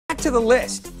to the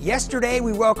list. Yesterday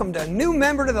we welcomed a new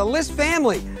member to the list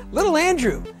family, little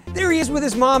Andrew. There he is with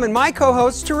his mom and my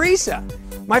co-host Teresa.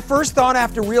 My first thought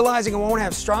after realizing I won't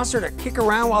have Strasser to kick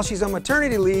around while she's on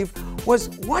maternity leave was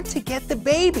what to get the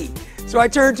baby. So I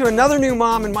turned to another new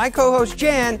mom and my co-host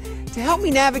Jan to help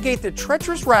me navigate the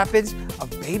treacherous rapids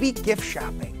of baby gift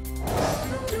shopping.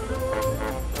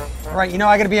 All right, I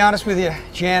gotta be honest with you,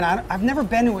 Jan, I've never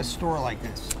been to a store like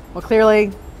this. Well,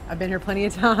 clearly, I've been here plenty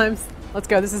of times. Let's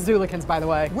go. This is Zulikins, by the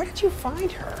way. Where did you find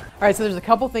her? All right, so there's a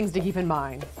couple things to keep in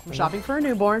mind. We're shopping for a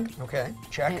newborn. Okay,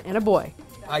 check. And a boy.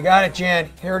 I got it, Jan.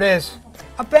 Here it is.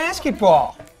 A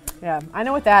basketball. Yeah, I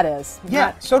know what that is.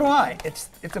 Yeah, so do I. It's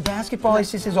a basketball. It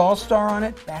says All-Star on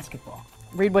it. Basketball.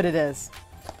 Read what it is.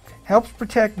 Helps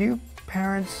protect new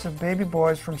parents of baby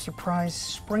boys from surprise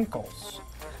sprinkles.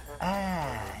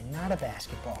 Ah, not a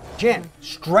basketball. Jan,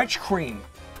 stretch cream.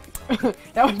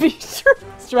 That would be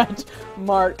stretch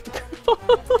mark.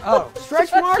 Oh,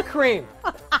 stretch mark cream.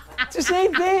 It's the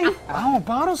same thing. Oh, a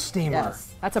bottle steamer.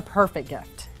 Yes, that's a perfect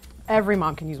gift. Every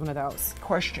mom can use one of those.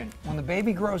 Question, when the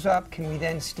baby grows up, can we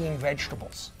then steam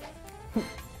vegetables?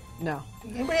 No.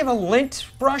 Anybody have a lint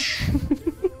brush?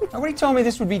 Nobody told me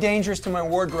this would be dangerous to my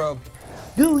wardrobe.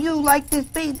 Do you like this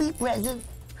baby present?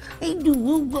 Hey, do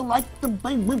you like the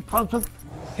baby present?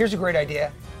 Here's a great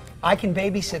idea. I can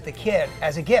babysit the kid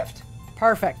as a gift.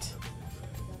 Perfect.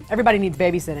 Everybody needs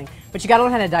babysitting, but you gotta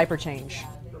learn how to diaper change.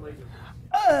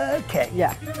 Okay.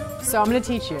 Yeah. So I'm gonna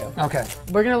teach you. Okay.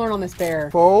 We're gonna learn on this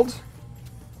bear. Fold.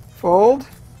 Fold.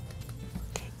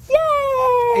 Yay!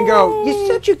 And go, you're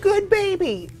such a good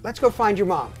baby. Let's go find your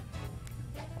mom.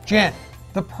 Jen,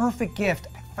 the perfect gift.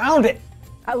 I found it.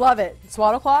 I love it.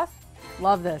 Swaddle cloth?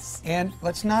 Love this. And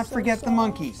let's not forget the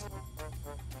monkeys.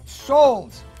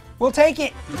 Sold. We'll take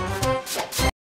it.